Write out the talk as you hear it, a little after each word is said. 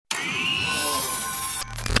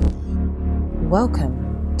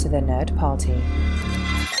Welcome to the Nerd Party.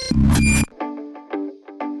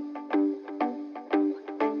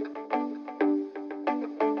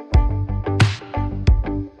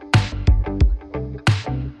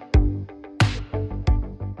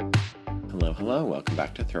 Hello, welcome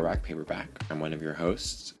back to Throwback Paperback. I'm one of your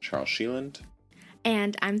hosts, Charles Sheeland.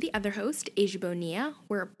 And I'm the other host, Asia Bonilla.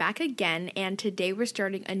 We're back again, and today we're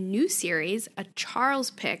starting a new series, a Charles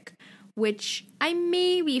pick, which I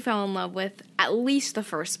maybe fell in love with, at least the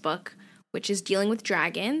first book, which is Dealing with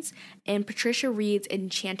Dragons, and Patricia Reed's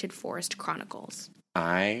Enchanted Forest Chronicles.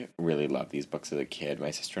 I really loved these books as a kid.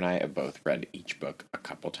 My sister and I have both read each book a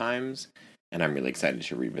couple times, and I'm really excited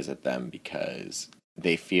to revisit them because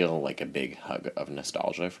they feel like a big hug of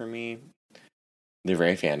nostalgia for me. They're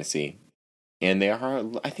very fantasy, and they are,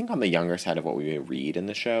 I think, on the younger side of what we read in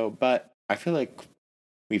the show, but I feel like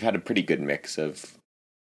we've had a pretty good mix of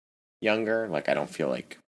younger. Like, I don't feel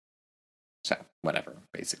like... So, whatever,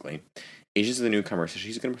 basically. Asia's the newcomer, so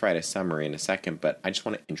she's going to provide a summary in a second, but I just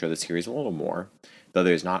want to intro the series a little more, though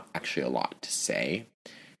there's not actually a lot to say.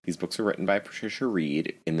 These books were written by Patricia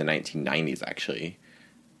Reed in the 1990s, actually.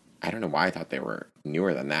 I don't know why I thought they were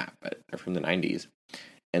newer than that, but they're from the 90s.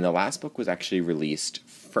 And the last book was actually released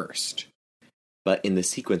first, but in the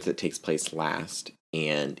sequence it takes place last,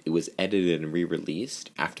 and it was edited and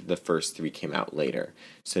re-released after the first three came out later.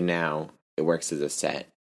 So now it works as a set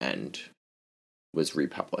and was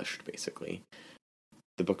republished, basically.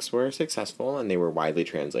 The books were successful, and they were widely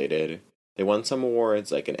translated. They won some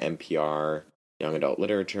awards, like an NPR Young Adult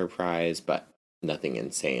Literature Prize, but nothing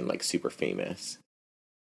insane, like super famous,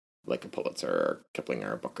 like a Pulitzer or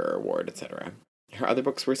Kiplinger Booker Award, etc. Her other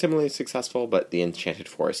books were similarly successful, but The Enchanted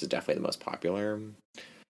Forest is definitely the most popular.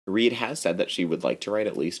 Reed has said that she would like to write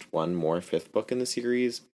at least one more fifth book in the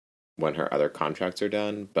series when her other contracts are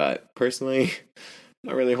done, but personally, I'm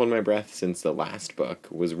not really holding my breath since the last book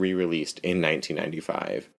was re-released in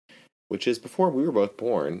 1995, which is before we were both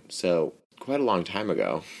born, so quite a long time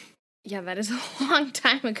ago. Yeah, that is a long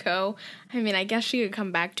time ago. I mean, I guess she could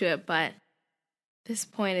come back to it, but at this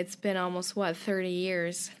point, it's been almost, 30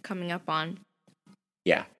 years coming up on.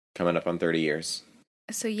 Yeah, coming up on 30 years.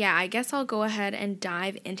 So yeah, I guess I'll go ahead and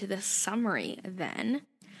dive into the summary then.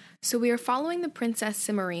 So we are following the Princess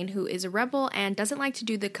Cimarine, who is a rebel and doesn't like to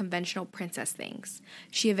do the conventional princess things.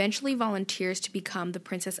 She eventually volunteers to become the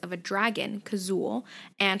princess of a dragon, Kazul,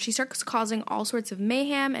 and she starts causing all sorts of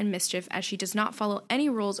mayhem and mischief as she does not follow any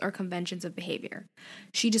rules or conventions of behavior.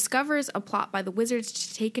 She discovers a plot by the wizards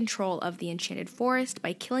to take control of the Enchanted Forest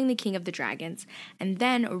by killing the king of the dragons, and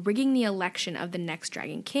then rigging the election of the next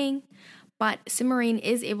dragon king. But Cimarine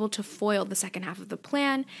is able to foil the second half of the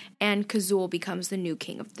plan, and Kazul becomes the new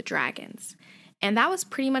king of the dragons. And that was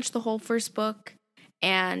pretty much the whole first book,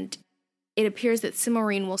 and it appears that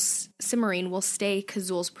Cimarine will stay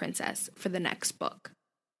Kazul's princess for the next book.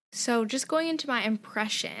 So just going into my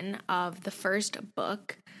impression of the first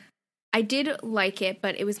book, I did like it,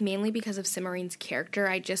 but it was mainly because of Cimarine's character.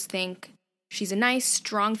 I just think she's a nice,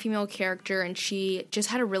 strong female character, and she just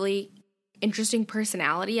had a really interesting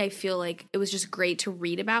personality. I feel like it was just great to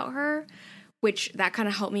read about her, which that kind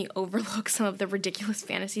of helped me overlook some of the ridiculous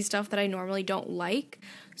fantasy stuff that I normally don't like.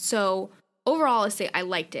 So overall, I say I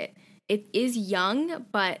liked it. It is young,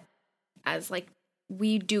 but as like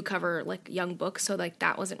we do cover like young books, so like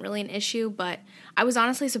that wasn't really an issue, but I was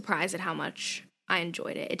honestly surprised at how much I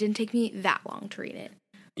enjoyed it. It didn't take me that long to read it.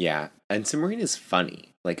 Yeah, and Cimarine is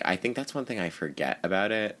funny. Like, I think that's one thing I forget about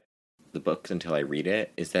the books until I read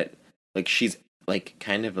it, is that like, she's, like,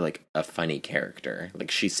 kind of, like, a funny character.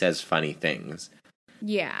 Like, she says funny things.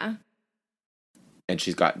 Yeah. And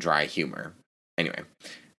she's got dry humor. Anyway,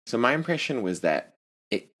 so my impression was that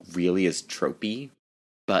it really is tropey,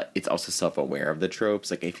 but it's also self-aware of the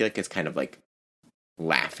tropes. Like, I feel like it's kind of, like,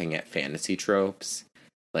 laughing at fantasy tropes.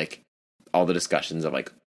 Like, all the discussions of,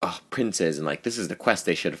 like, oh, princes, and, like, this is the quest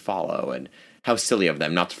they should follow, and how silly of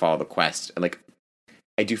them not to follow the quest. And, like,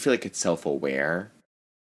 I do feel like it's self-aware,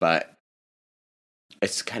 but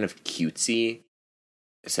it's kind of cutesy,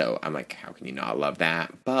 so I'm like, how can you not love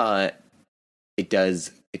that? But it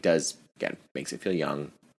does, again, makes it feel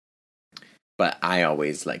young. But I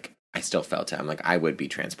always, like, I still felt it. I'm like, I would be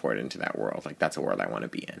transported into that world. Like, that's a world I want to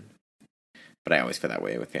be in. But I always feel that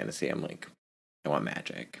way with fantasy. I'm like, I want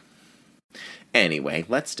magic. Anyway,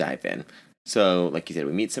 let's dive in. So, like you said,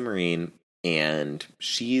 we meet Cimarine, and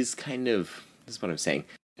she's kind of, this is what I'm saying,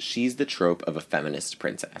 she's the trope of a feminist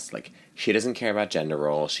princess. Like, she doesn't care about gender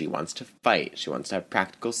roles. She wants to fight. She wants to have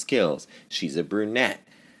practical skills. She's a brunette.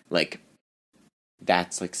 Like,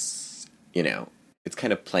 that's, like, you know, it's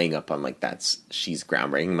kind of playing up on, like, she's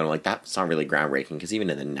groundbreaking, but I'm like, that's not really groundbreaking, because even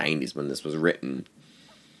in the 90s when this was written,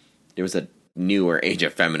 there was a newer age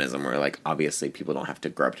of feminism where, like, obviously people don't have to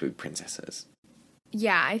grow up to be princesses.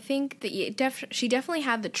 Yeah, I think that she definitely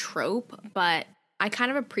had the trope, but I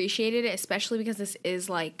kind of appreciated it, especially because this is,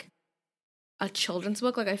 like, a children's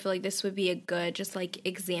book. Like, I feel like this would be a good, just, like,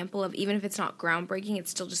 example of, even if it's not groundbreaking,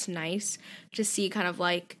 it's still just nice to see kind of,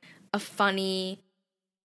 like, a funny,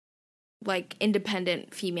 like,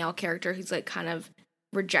 independent female character who's, like, kind of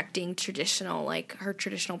rejecting traditional, like, her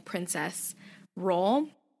traditional princess role.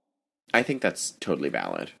 I think that's totally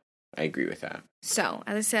valid. I agree with that. So,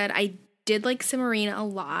 as I said, I did like Cimarine a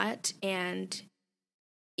lot, and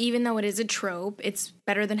even though it is a trope, it's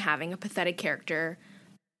better than having a pathetic character.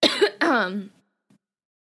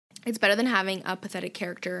 It's better than having a pathetic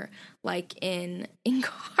character like in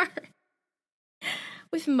Ingar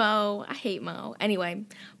with Mo. I hate Mo. Anyway,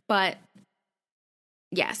 but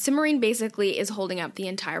yeah, Cimarine basically is holding up the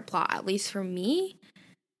entire plot, at least for me.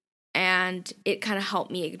 And it kind of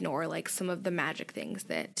helped me ignore, like, some of the magic things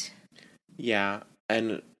that... Yeah,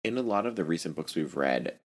 and in a lot of the recent books we've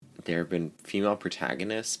read, there have been female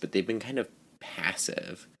protagonists, but they've been kind of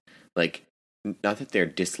passive. Like, not that they're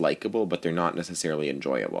dislikable, but they're not necessarily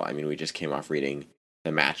enjoyable. I mean, we just came off reading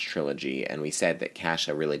the Match trilogy, and we said that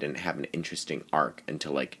Kasha really didn't have an interesting arc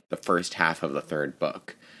until, like, the first half of the third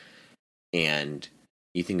book. And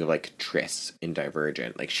you think of, like, Triss in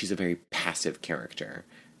Divergent. Like, she's a very passive character,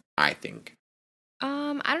 I think.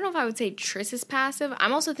 I don't know if I would say Triss is passive.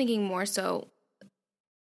 I'm also thinking more so...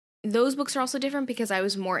 Those books are also different because I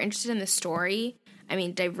was more interested in the story. I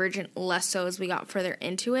mean, Divergent less so as we got further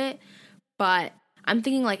into it. But I'm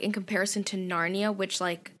thinking, like, in comparison to Narnia, which,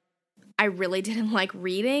 like, I really didn't like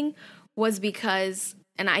reading, was because...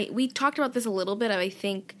 And we talked about this a little bit, I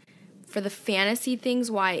think, for the fantasy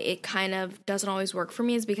things, why it kind of doesn't always work for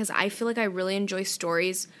me is because I feel like I really enjoy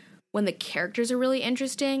stories when the characters are really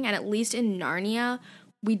interesting, and at least in Narnia,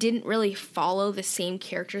 we didn't really follow the same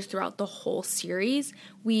characters throughout the whole series.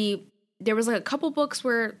 There was, like, a couple books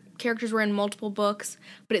where characters were in multiple books,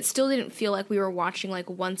 but it still didn't feel like we were watching, like,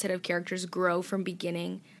 one set of characters grow from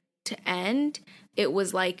beginning to end. It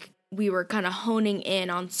was like we were kind of honing in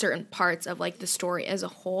on certain parts of, like, the story as a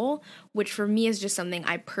whole, which for me is just something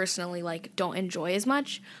I personally, like, don't enjoy as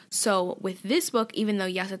much. So with this book, even though,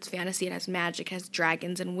 yes, it's fantasy, it has magic, it has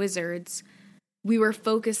dragons and wizards, we were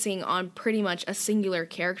focusing on pretty much a singular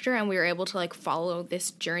character, and we were able to, like, follow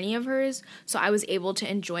this journey of hers, so I was able to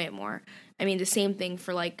enjoy it more. I mean, the same thing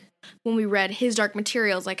for, like, when we read His Dark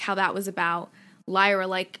Materials, like, how that was about Lyra,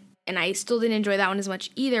 like, and I still didn't enjoy that one as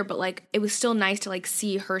much either, but, like, it was still nice to, like,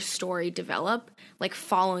 see her story develop, like,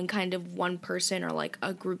 following kind of one person or, like,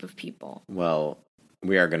 a group of people. Well,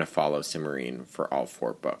 we are going to follow Cimarine for all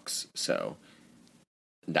 4 books, so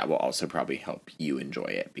that will also probably help you enjoy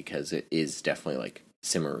it, because it is definitely, like,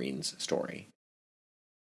 Cimarine's story.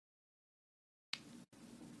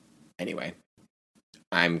 Anyway,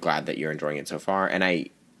 I'm glad that you're enjoying it so far, and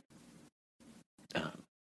I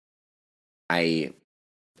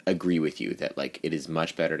agree with you that, like, it is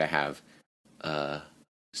much better to have a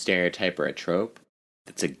stereotype or a trope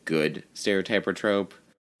that's a good stereotype or trope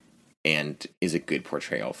and is a good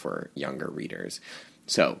portrayal for younger readers.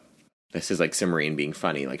 So, this is like Cimarine being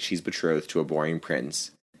funny. Like, she's betrothed to a boring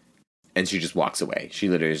prince, and she just walks away. She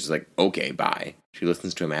literally is just like, okay, bye. She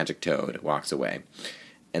listens to a magic toad, walks away.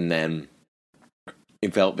 And then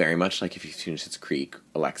it felt very much like, if you've seen Schitt's Creek,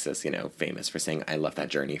 Alexis, you know, famous for saying, I left that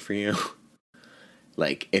journey for you.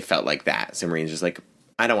 Like, it felt like that. Cimarine's just like,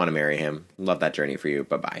 I don't want to marry him. Love that journey for you.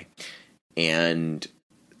 Bye-bye. And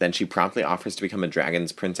then she promptly offers to become a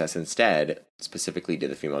dragon's princess instead, specifically to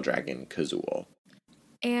the female dragon, Kazul.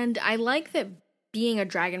 And I like that being a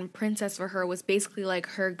dragon princess for her was basically like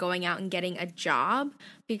her going out and getting a job,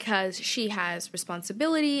 because she has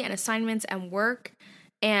responsibility and assignments and work.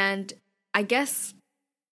 And I guess,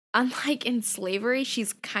 unlike in slavery,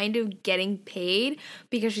 she's kind of getting paid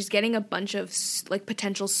because she's getting a bunch of, like,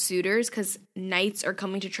 potential suitors, because knights are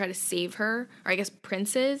coming to try to save her, or I guess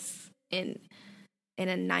princes in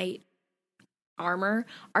a knight armor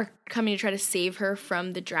are coming to try to save her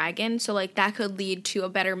from the dragon. So, like, that could lead to a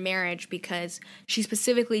better marriage, because she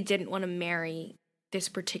specifically didn't want to marry this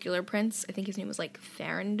particular prince. I think his name was, like,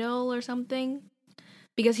 Thranduil or something,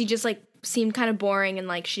 because he just, like, seemed kind of boring, and,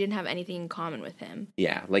 like, she didn't have anything in common with him.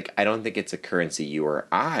 Yeah, like, I don't think it's a currency you or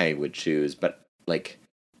I would choose, but, like,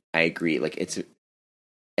 I agree. Like,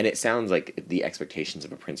 and it sounds like the expectations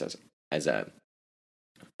of a princess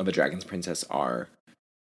of a dragon's princess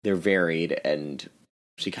they're varied, and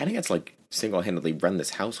she kind of gets, like, single-handedly run this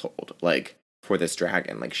household. Like, for this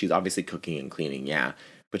dragon. Like, she's obviously cooking and cleaning, yeah,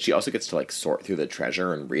 but she also gets to, like, sort through the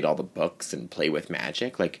treasure and read all the books and play with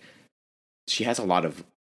magic. Like, she has a lot of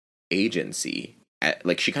agency.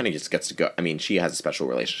 Like, she kind of just gets to go. I mean, she has a special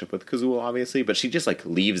relationship with Kazul, obviously, but she just, like,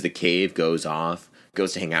 leaves the cave, goes off,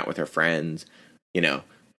 goes to hang out with her friends, you know,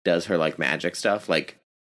 does her, like, magic stuff. Like,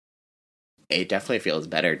 it definitely feels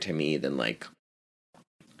better to me than, like,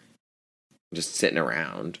 just sitting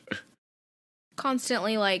around.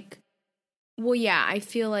 Constantly, like, well, yeah, I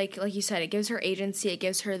feel like you said, it gives her agency, it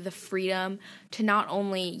gives her the freedom to not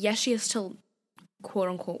only, yes, she has to quote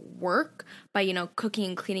unquote work by, you know, cooking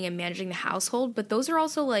and cleaning and managing the household, but those are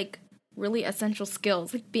also, like, really essential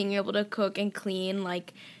skills, like being able to cook and clean.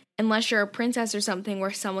 Like, unless you're a princess or something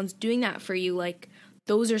where someone's doing that for you, like,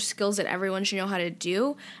 those are skills that everyone should know how to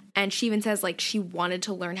do. And she even says, like, she wanted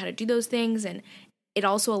to learn how to do those things, and it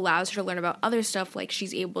also allows her to learn about other stuff. Like,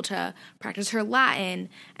 she's able to practice her Latin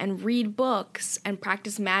and read books and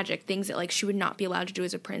practice magic, things that, like, she would not be allowed to do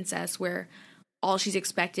as a princess, where all she's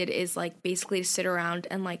expected is, like, basically to sit around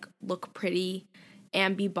and, like, look pretty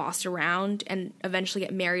and be bossed around and eventually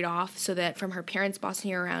get married off, so that from her parents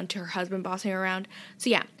bossing her around to her husband bossing her around. So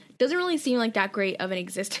yeah, doesn't really seem like that great of an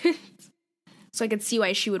existence. So I could see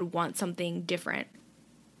why she would want something different.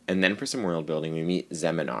 And then for some world building, we meet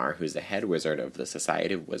Zeminar, who's the head wizard of the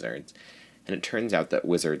Society of Wizards. And it turns out that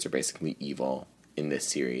wizards are basically evil in this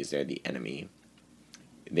series. They're the enemy.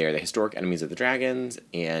 They're the historic enemies of the dragons,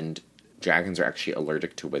 and dragons are actually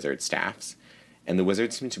allergic to wizard staffs. And the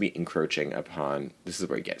wizards seem to be encroaching upon, this is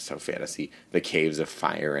where it gets so fantasy, the caves of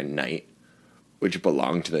fire and night, which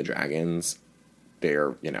belong to the dragons.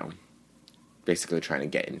 They're, you know, basically trying to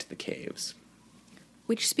get into the caves.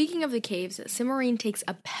 Which, speaking of the caves, Cimarine takes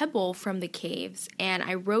a pebble from the caves, and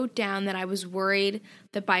I wrote down that I was worried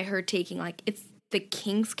that by her taking, like, it's the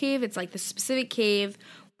King's Cave, it's like the specific cave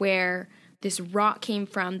where this rock came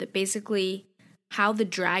from, that basically how the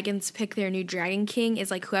dragons pick their new dragon king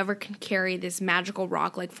is, like, whoever can carry this magical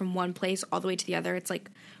rock, like, from one place all the way to the other. It's,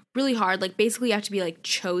 like, really hard. Like, basically you have to be, like,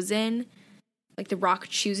 chosen. Like, the rock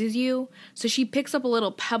chooses you. So she picks up a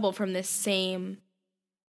little pebble from this same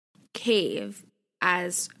cave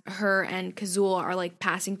as her and Kazul are, like,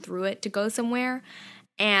 passing through it to go somewhere.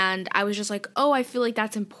 And I was just like, oh, I feel like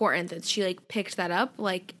that's important that she, like, picked that up.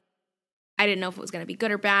 Like, I didn't know if it was going to be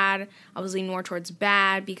good or bad. I was leaning more towards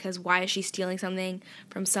bad, because why is she stealing something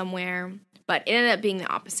from somewhere? But it ended up being the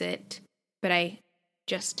opposite. But I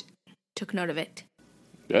just took note of it.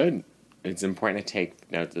 Good. It's important to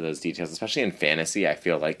take note of those details, especially in fantasy. I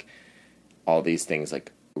feel like all these things,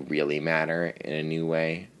 like, really matter in a new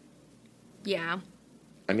way. Yeah.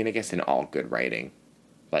 I mean, I guess in all good writing,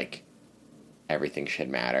 like, everything should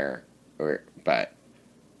matter, but,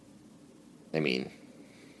 I mean,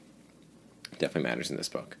 it definitely matters in this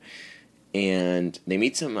book. And they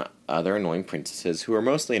meet some other annoying princesses who are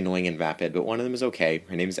mostly annoying and vapid, but one of them is okay.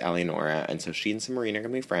 Her name is Eleonora, and so she and Cimarine are going to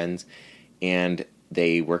be friends, and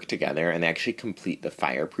they work together, and they actually complete the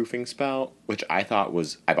fireproofing spell, which I've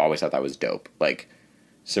always thought that was dope. Like,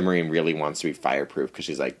 Cimarine really wants to be fireproof, because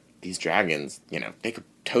she's like, these dragons, you know, they could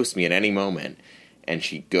toast me at any moment. And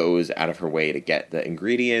she goes out of her way to get the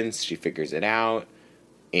ingredients. She figures it out.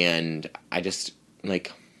 And I just,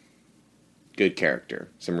 like, good character.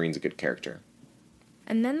 Cimarine's a good character.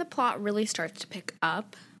 And then the plot really starts to pick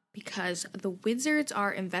up, because the wizards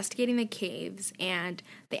are investigating the caves, and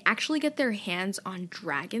they actually get their hands on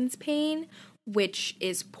dragon's pain, which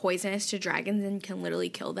is poisonous to dragons and can literally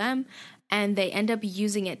kill them. And they end up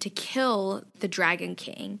using it to kill the Dragon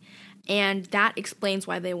King. And that explains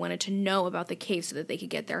why they wanted to know about the cave, so that they could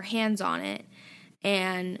get their hands on it.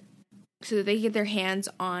 And so that they could get their hands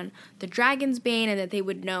on the Dragon's Bane, and that they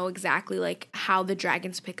would know exactly, like, how the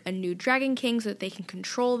dragons pick a new Dragon King, so that they can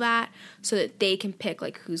control that, so that they can pick,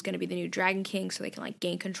 like, who's going to be the new Dragon King, so they can, like,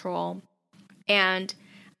 gain control. And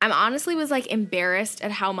I'm honestly was, like, embarrassed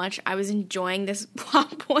at how much I was enjoying this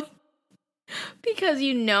plot point. Because,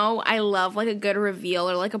 you know, I love, like, a good reveal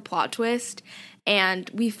or, like, a plot twist. And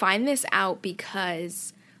we find this out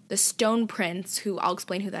because the Stone Prince, who I'll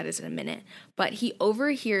explain who that is in a minute, but he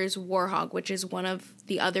overhears Warhog, which is one of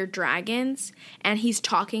the other dragons, and he's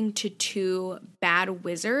talking to two bad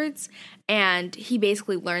wizards, and he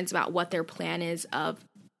basically learns about what their plan is of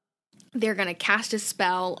they're going to cast a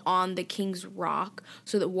spell on the King's Rock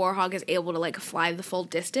so that Warhog is able to, like, fly the full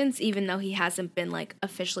distance, even though he hasn't been, like,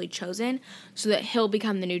 officially chosen, so that he'll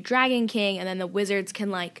become the new Dragon King, and then the wizards can,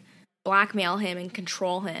 like, blackmail him and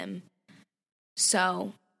control him.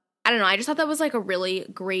 So, I don't know, I just thought that was, like, a really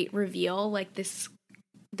great reveal, like,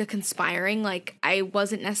 the conspiring, like, I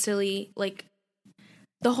wasn't necessarily, like,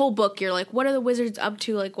 the whole book, you're like, what are the wizards up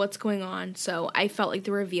to? Like, what's going on? So I felt like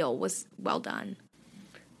the reveal was well done.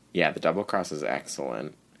 Yeah, the double cross is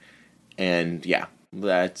excellent. And yeah,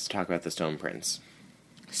 let's talk about the Stone Prince.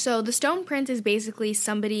 So the Stone Prince is basically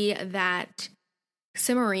somebody that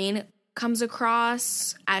Cimarine comes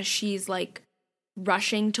across as she's like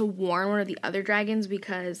rushing to warn one of the other dragons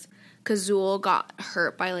because Kazul got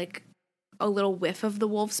hurt by like a little whiff of the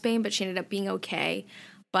wolfsbane, but she ended up being okay.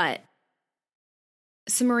 But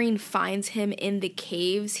Cimarine finds him in the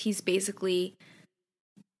caves. He's basically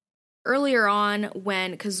earlier on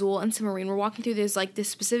when Kazul and Cimarine were walking through, there's like this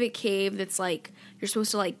specific cave that's like you're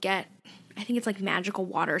supposed to like get, I think it's like magical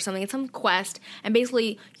water or something. It's some quest, and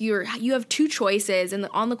basically you have two choices, and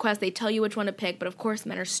on the quest they tell you which one to pick. But of course,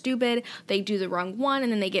 men are stupid. They do the wrong one,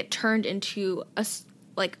 and then they get turned into a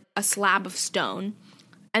slab of stone,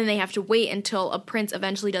 and they have to wait until a prince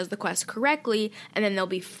eventually does the quest correctly, and then they'll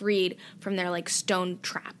be freed from their like stone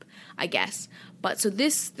trap, I guess. But so the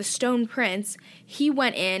Stone Prince, he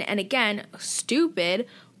went in, and again, stupid,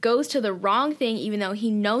 goes to the wrong thing, even though he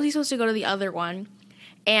knows he's supposed to go to the other one.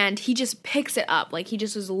 And he just picks it up, like he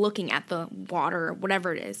just was looking at the water or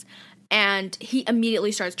whatever it is. And he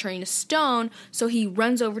immediately starts turning to stone, so he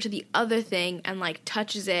runs over to the other thing and like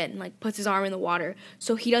touches it and like puts his arm in the water.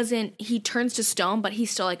 So he turns to stone, but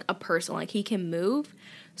he's still like a person, like he can move.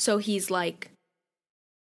 So he's like,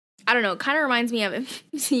 I don't know, it kind of reminds me of, have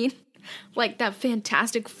you seen like that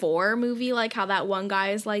Fantastic Four movie, like how that one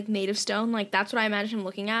guy is like made of stone? Like that's what I imagine him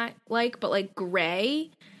looking at, like, but like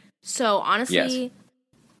gray. So honestly, yes.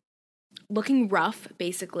 Looking rough,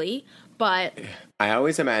 basically, but I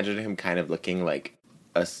always imagined him kind of looking like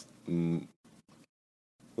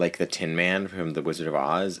like the Tin Man from The Wizard of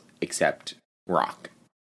Oz, except rock.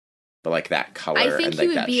 But like that color. I think and, he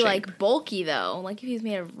like, would be shape. like bulky though, like if he's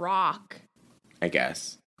made of rock. I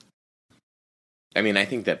guess. I mean, I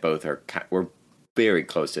think that both we're very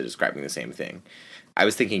close to describing the same thing. I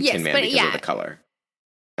was thinking Tin Man because of the color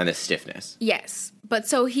and the stiffness. Yes, but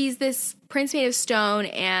so he's this prince made of stone,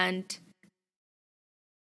 and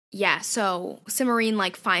yeah, so Cimarine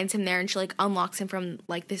like finds him there, and she like unlocks him from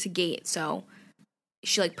like this gate. So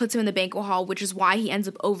she like puts him in the banquet hall, which is why he ends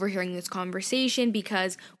up overhearing this conversation,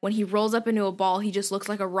 because when he rolls up into a ball, he just looks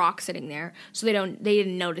like a rock sitting there. So they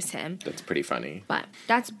didn't notice him. That's pretty funny. But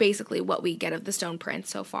that's basically what we get of the Stone Prince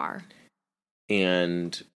so far.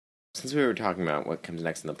 And since we were talking about what comes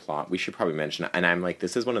next in the plot, we should probably mention, and I'm like,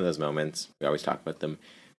 this is one of those moments, we always talk about them,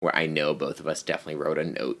 where I know both of us definitely wrote a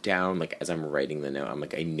note down. Like, as I'm writing the note, I'm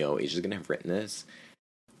like, I know Asia's going to have written this,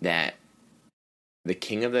 that the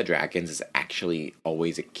king of the dragons is actually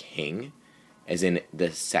always a king, as in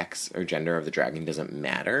the sex or gender of the dragon doesn't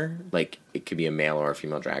matter. Like, it could be a male or a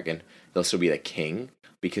female dragon. They'll still be the king,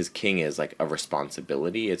 because king is, like, a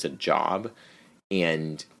responsibility. It's a job.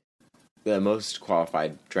 And the most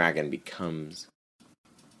qualified dragon becomes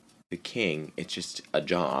the king. It's just a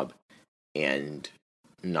job. And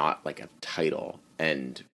not like a title.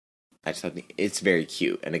 And I just thought it's very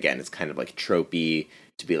cute. And again, it's kind of like tropey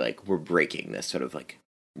to be like, we're breaking this sort of like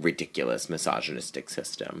ridiculous misogynistic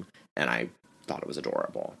system. And I thought it was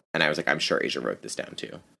adorable. And I was like, I'm sure Asia wrote this down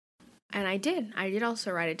too. And I did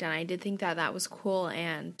also write it down. I did think that was cool,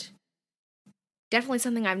 and definitely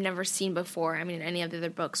something I've never seen before, I mean, in any of the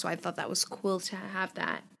other books. So I thought that was cool to have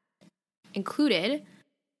that included.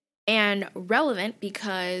 And relevant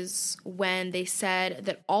because when they said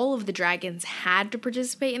that all of the dragons had to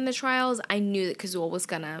participate in the trials, I knew that Kazul was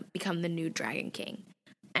going to become the new Dragon King.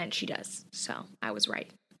 And she does. So I was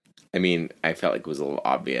right. I mean, I felt like it was a little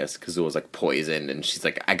obvious. Kazul was like poisoned, and she's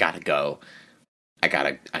like, I gotta go. I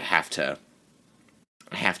have to,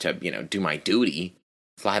 do my duty.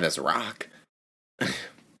 Fly this rock.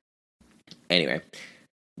 Anyway,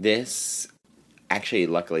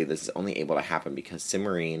 luckily, this is only able to happen because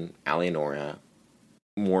Cimarine, Alienora,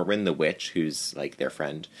 Morwen the witch, who's, like, their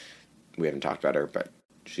friend. We haven't talked about her, but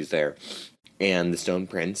she's there. And the Stone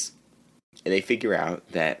Prince. And they figure out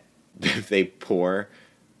that if they pour,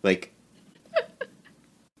 like...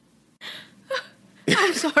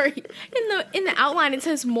 I'm sorry. In the outline, it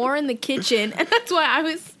says more in the kitchen. And that's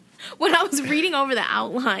why when I was reading over the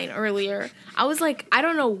outline earlier, I was like, I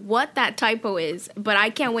don't know what that typo is, but I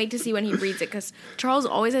can't wait to see when he reads it, because Charles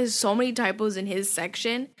always has so many typos in his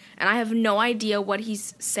section, and I have no idea what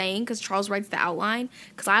he's saying, because Charles writes the outline,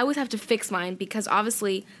 because I always have to fix mine, because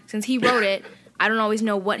obviously, since he wrote it, I don't always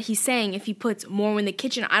know what he's saying. If he puts more in the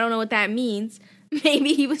kitchen, I don't know what that means.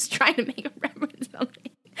 Maybe he was trying to make a reference to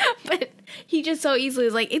something, but he just so easily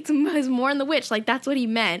is like, it's more in the witch, like that's what he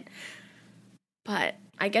meant. But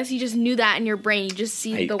I guess you just knew that in your brain. You just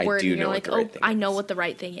see the word and you're like, oh, I know what the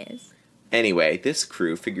right thing is. Anyway, this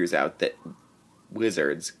crew figures out that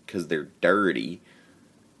wizards, because they're dirty,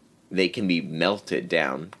 they can be melted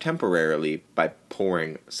down temporarily by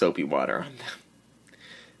pouring soapy water on them.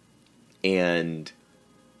 And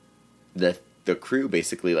the crew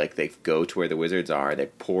basically, like, they go to where the wizards are, they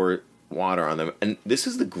pour water on them, and this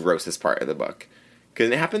is the grossest part of the book, because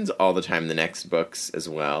it happens all the time in the next books as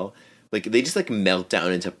well. Like, they just, like, melt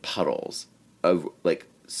down into puddles of, like,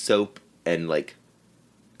 soap and, like,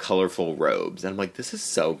 colorful robes. And I'm like, this is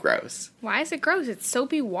so gross. Why is it gross? It's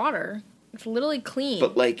soapy water. It's literally clean.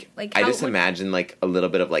 But, like I just imagine, like, a little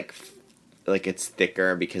bit of, like, it's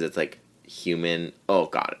thicker because it's, like, human. Oh,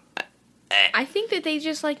 God. I think that they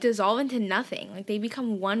just, like, dissolve into nothing. Like, they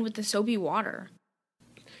become one with the soapy water.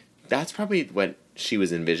 That's probably what she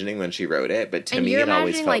was envisioning when she wrote it, but to and me you're it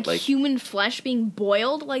always felt like human flesh being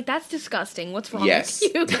boiled? Like, that's disgusting. What's wrong with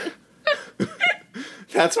you?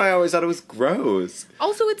 That's why I always thought it was gross.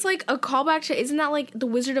 Also, it's like a callback to, isn't that like the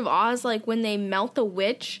Wizard of Oz, like when they melt the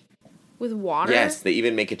witch with water? Yes, they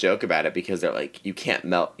even make a joke about it because they're like,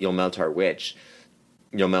 you'll melt our witch.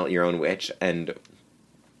 You'll melt your own witch. And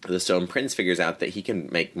the Stone Prince figures out that he can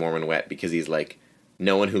make Morwen wet because he's like,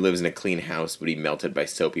 no one who lives in a clean house would be melted by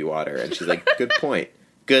soapy water. And she's like, good point.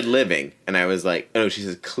 Good living. And I was like, oh, she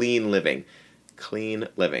says clean living. Clean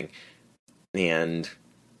living. And,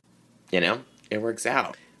 it works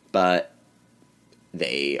out. But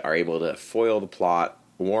they are able to foil the plot.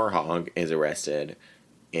 Warhog is arrested.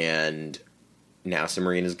 And now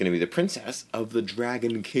Cimarine is going to be the princess of the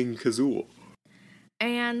Dragon King Kazul.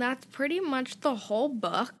 And that's pretty much the whole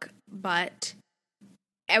book. But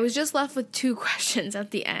I was just left with 2 questions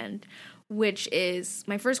at the end, which is,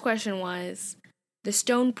 my first question was, the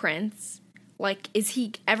Stone Prince, like, is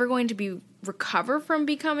he ever going to recover from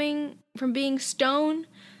being stone?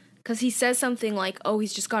 Because he says something like, oh,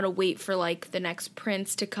 he's just got to wait for, like, the next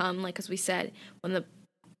prince to come. Like, as we said, when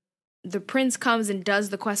the prince comes and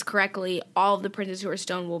does the quest correctly, all of the princes who are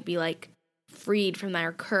stone will be, like, freed from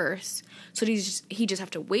their curse. So he just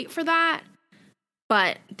have to wait for that.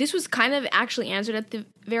 But this was kind of actually answered at the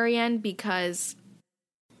very end because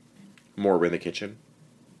More in the kitchen.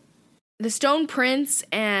 The Stone Prince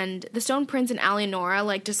and Alienora,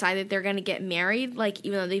 like, decided they're going to get married. Like,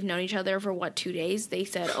 even though they've known each other for, 2 days, they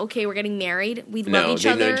said, okay, we're getting married. We love each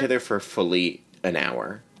other. No, they've known each other for fully an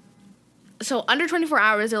hour. So under 24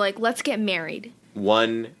 hours, they're like, let's get married.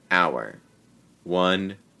 1 hour.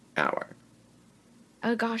 1 hour.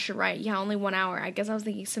 Oh, gosh, you're right. Yeah, only 1 hour. I guess I was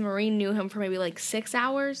thinking Cimarine knew him for maybe, 6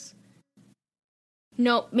 hours.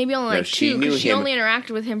 No, maybe only, 2, because she only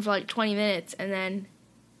interacted with him for, 20 minutes, and then...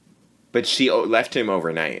 But she left him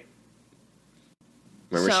overnight.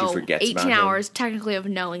 Remember, she forgets about him. 18 hours, technically, of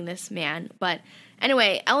knowing this man. But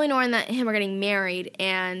anyway, Eleanor and him are getting married,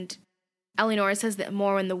 and Eleanor says that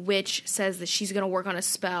Morwen the witch says that she's going to work on a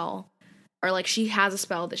spell, or, she has a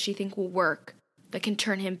spell that she think will work that can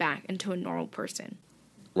turn him back into a normal person.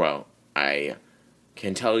 Well, I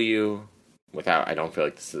can tell you, I don't feel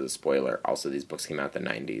like this is a spoiler. Also, these books came out in the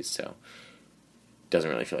 90s, so it doesn't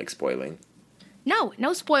really feel like spoiling.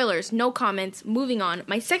 No spoilers, no comments. Moving on.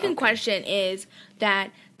 My second question is that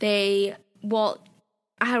I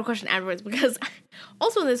had a question afterwards because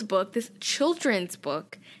also in this book, this children's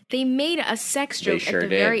book, they made a sex joke at the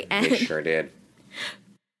very end. They sure did.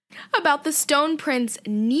 About the Stone Prince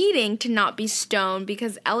needing to not be stoned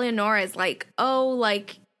because Eleonora is like,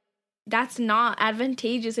 that's not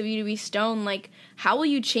advantageous of you to be stoned. Like, how will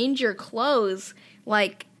you change your clothes?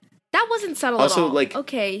 Like, that wasn't subtle at all.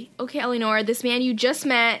 Okay, Eleanor, this man you just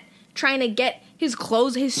met, trying to get his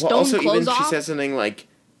stone clothes off. She says something like,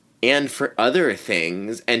 and for other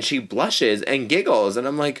things, and she blushes and giggles, and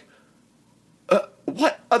I'm like,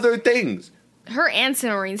 what other things? Her and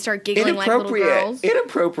Cimarine start giggling like little girls.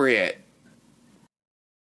 Inappropriate.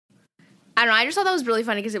 I don't know, I just thought that was really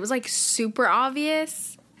funny because it was, super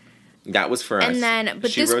obvious. That was for us. And then,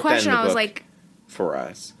 but this question, I was like... For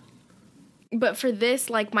us. But for this,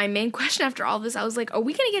 my main question after all this, I was like, are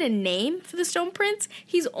we going to get a name for the Stone Prince?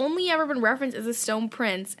 He's only ever been referenced as a Stone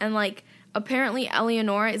Prince. And, apparently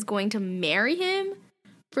Eleonora is going to marry him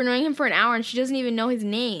for knowing him for an hour, and she doesn't even know his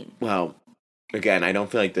name. Well, again, I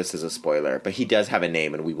don't feel like this is a spoiler, but he does have a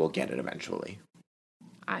name, and we will get it eventually.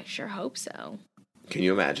 I sure hope so. Can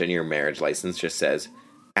you imagine your marriage license just says,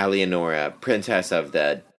 Eleonora, Princess of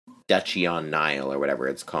the Duchy on Nile, or whatever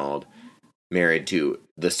it's called, married to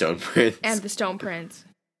the Stone Prince. And the Stone Prince.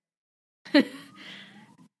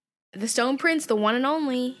 The Stone Prince, the one and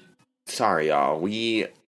only. Sorry, y'all. We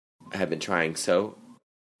have been trying so...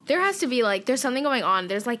 There has to be, there's something going on.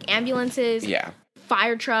 There's, ambulances. Yeah.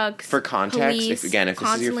 Fire trucks. For context, police, if this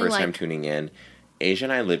is your first time tuning in, Asia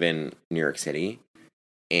and I live in New York City,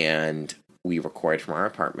 and we record from our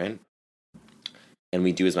apartment, and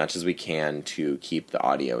we do as much as we can to keep the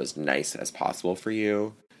audio as nice as possible for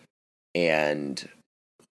you, and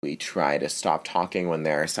we try to stop talking when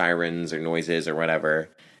there are sirens or noises or whatever,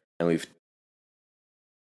 and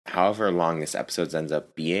however long this episode ends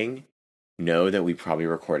up being, know that we probably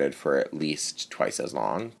recorded for at least twice as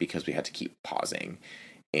long because we had to keep pausing.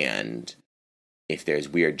 And if there's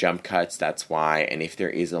weird jump cuts, that's why. And if there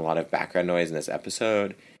is a lot of background noise in this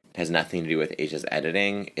episode, it has nothing to do with Asia's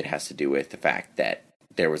editing. It has to do with the fact that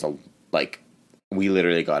there was we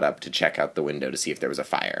literally got up to check out the window to see if there was a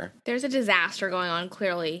fire. There's a disaster going on,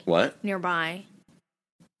 clearly. What? Nearby.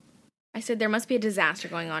 I said there must be a disaster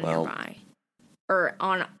going on nearby. We're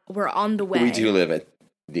on the way. We do live at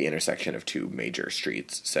the intersection of two major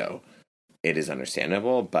streets, so it is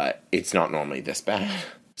understandable, but it's not normally this bad.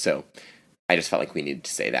 So I just felt like we needed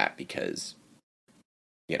to say that because,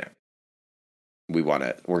 we're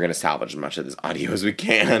going to salvage as much of this audio as we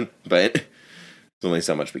can, but there's only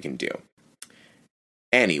so much we can do.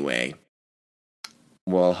 Anyway,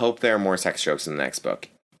 we'll hope there are more sex jokes in the next book.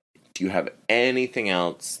 Do you have anything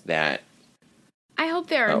else that... I hope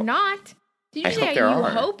there are not. Did you say you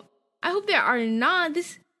hope? I hope there are not.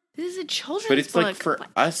 This is a children's book. But it's like for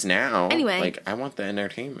us now. Anyway. Like, I want the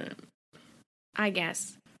entertainment. I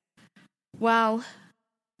guess. Well.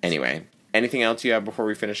 Anyway, anything else you have before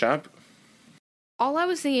we finish up? All I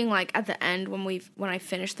was thinking, like, at the end when I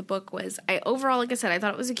finished the book was, overall, like I said, I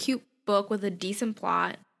thought it was a cute book with a decent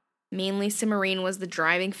plot. Mainly Cimarine was the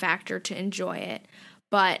driving factor to enjoy it.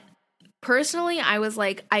 But personally, I was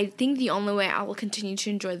like, I think the only way I will continue to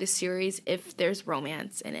enjoy this series if there's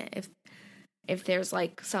romance in it. If there's,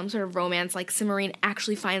 like, some sort of romance, like, Cimarine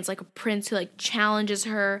actually finds, like, a prince who, like, challenges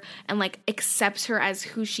her and, like, accepts her as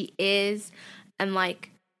who she is and,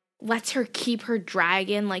 like, lets her keep her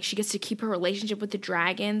dragon. Like, she gets to keep her relationship with the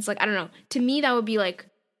dragons. Like, I don't know. To me, that would be, like,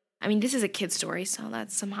 I mean, this is a kid's story, so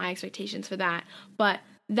that's some high expectations for that. But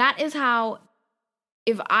that is how,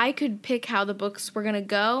 if I could pick how the books were going to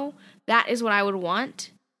go, that is what I would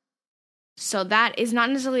want. So that is not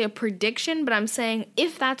necessarily a prediction, but I'm saying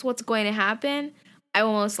if that's what's going to happen, I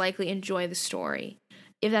will most likely enjoy the story.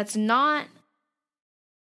 If that's not,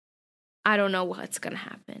 I don't know what's going to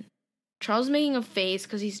happen. Charles is making a face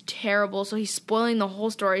because he's terrible, so he's spoiling the whole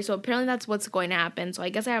story. So apparently that's what's going to happen. So I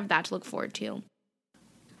guess I have that to look forward to.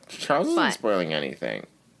 Charles isn't spoiling anything.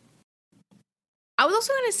 I was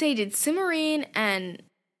also going to say, did Cimarine and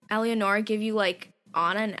Eleanor give you, like,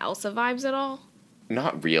 Anna and Elsa vibes at all?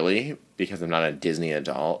 Not really, because I'm not a Disney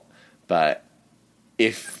adult, but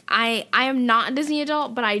if... I am not a Disney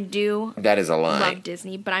adult, but I do... That is a lie. ...love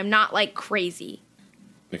Disney, but I'm not, like, crazy.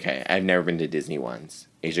 Okay, I've never been to Disney once.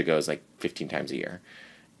 Asia goes, like, 15 times a year.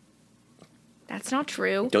 That's not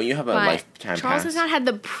true. Don't you have a lifetime Charles pass? has not had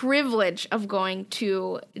the privilege of going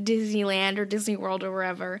to Disneyland or Disney World or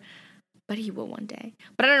wherever, but he will one day.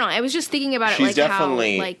 But I don't know. I was just thinking about She's it, like,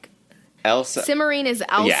 definitely how, like, Elsa. Cimarine is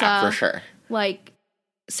Elsa. Yeah, for sure. Like,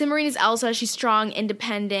 Cimarine is Elsa. She's strong,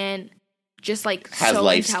 independent, just, like, has so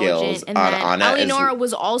life intelligent. skills. And then Anna Eleanor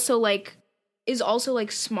is also, like,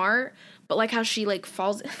 smart, but, like, how she, like,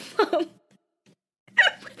 falls in love.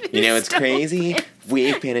 You know, it's crazy.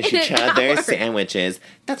 We finish each other's sandwiches.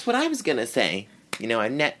 That's what I was going to say. You know,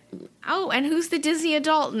 Oh, and who's the Disney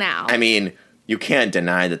adult now? I mean, you can't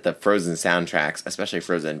deny that the Frozen soundtracks, especially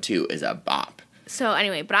Frozen 2, is a bop. So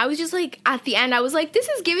anyway, but I was just like, at the end, I was like, this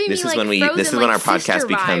is giving me, like, Frozen, this is when like, our podcast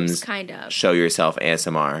becomes vibes, kind of. Show Yourself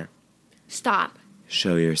ASMR. Stop.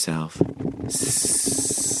 Show yourself.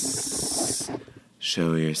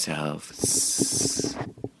 Show yourself.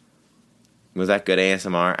 Was that good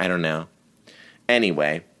ASMR? I don't know.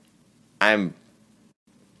 Anyway, I'm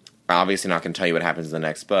obviously not going to tell you what happens in the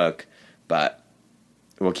next book, but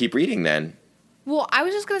we'll keep reading then. Well, I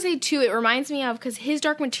was just going to say, too, it reminds me of, because His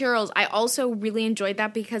Dark Materials, I also really enjoyed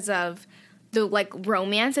that because of the, like,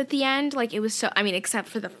 romance at the end. Like, it was so, I mean, except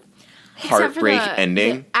for the heartbreak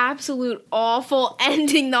ending. The absolute awful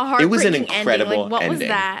ending, the heartbreaking ending. It was an incredible ending. Like, what ending. was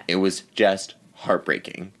that? It was just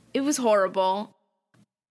heartbreaking. It was horrible.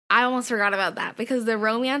 I almost forgot about that because the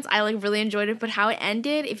romance, I, like, really enjoyed it, but how it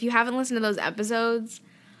ended, if you haven't listened to those episodes,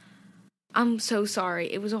 I'm so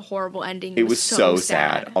sorry. It was a horrible ending. It was so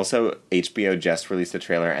sad. Also, HBO just released a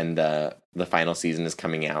trailer, and the final season is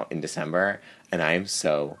coming out in December, and I am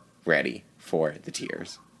so ready for the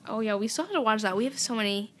tears. Oh, yeah, we still have to watch that. We have so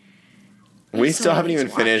many... We still haven't even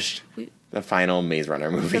finished the final Maze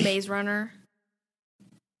Runner movie. The Maze Runner.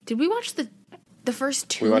 Did we watch the first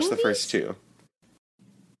two We watched movies? the first two.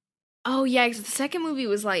 Oh, yeah, because the second movie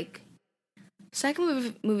was, like,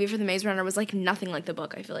 second movie for The Maze Runner was like nothing like the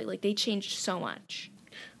book. I feel like they changed so much.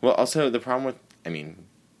 Well, also the problem with,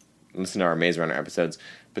 listen to our Maze Runner episodes,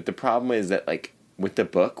 but the problem is that like with the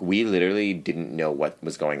book, we literally didn't know what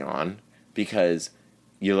was going on because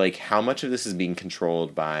you're like, how much of this is being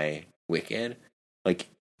controlled by Wicked? Like,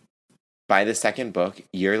 by the second book,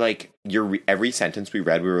 you're like, every sentence we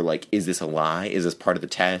read, we were like, is this a lie? Is this part of the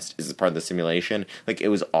test? Is this part of the simulation? Like, it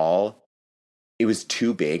was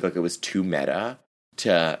too big, like, it was too meta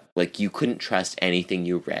to, like, you couldn't trust anything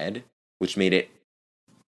you read, which made it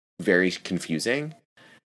very confusing.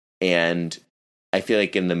 And I feel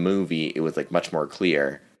like in the movie, it was, like, much more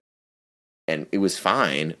clear. And it was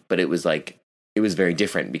fine, but it was, like, it was very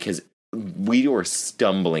different because we were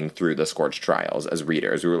stumbling through the Scorched Trials as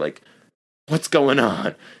readers. We were like, what's going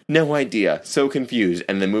on? No idea. So confused.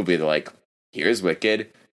 And the movie, they're like, here's Wicked.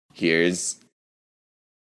 Here's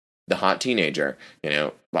the hot teenager.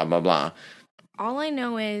 Blah, blah, blah. All I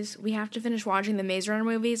know is we have to finish watching the Maze Runner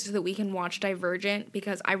movies so that we can watch Divergent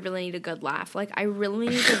because I really need a good laugh. Like, I really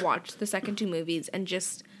need to watch the second two movies and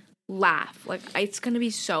just laugh. Like, it's going to be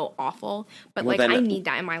so awful. But, I need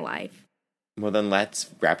that in my life. Well, then let's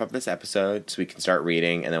wrap up this episode so we can start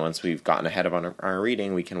reading, and then once we've gotten ahead of our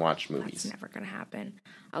reading, we can watch movies. That's never going to happen.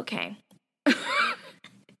 Okay. Good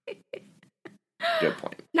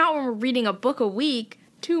point. Not when we're reading a book a week.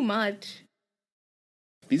 Too much.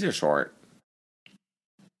 These are short.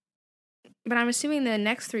 But I'm assuming the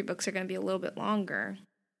next 3 books are going to be a little bit longer.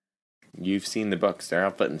 You've seen the books. They're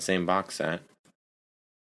all put in the same box set.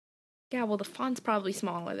 Yeah, well, the font's probably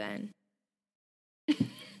smaller then.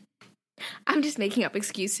 I'm just making up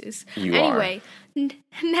excuses. Anyway,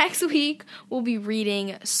 next week we'll be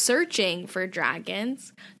reading Searching for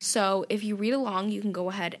Dragons. So if you read along, you can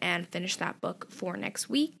go ahead and finish that book for next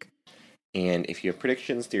week. And if you have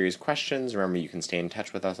predictions, theories, questions, remember you can stay in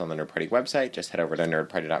touch with us on the Nerd Party website. Just head over to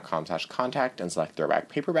nerdparty.com/contact and select Throwback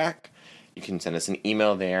Paperback. You can send us an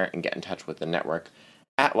email there and get in touch with the network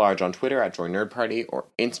at large on Twitter at Join Nerd Party or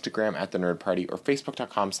Instagram at The Nerd Party or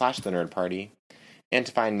Facebook.com/The Nerd Party. And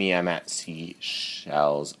to find me, I'm at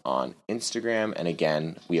Seashells on Instagram. And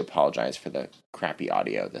again, we apologize for the crappy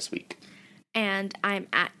audio this week. And I'm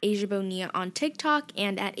at Asia Bonilla on TikTok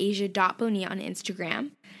and at asia.bonilla on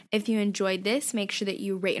Instagram. If you enjoyed this, make sure that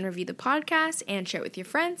you rate and review the podcast and share it with your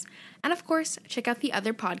friends. And of course, check out the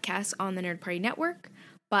other podcasts on the Nerd Party Network.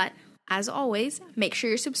 But as always, make sure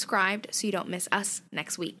you're subscribed so you don't miss us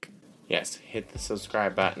next week. Yes, hit the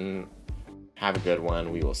subscribe button. Have a good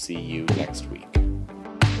one. We will see you next week.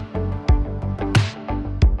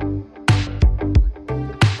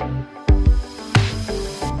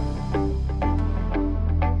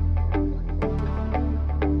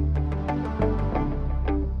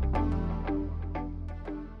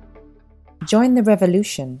 Join the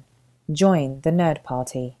revolution. Join the Nerd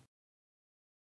Party.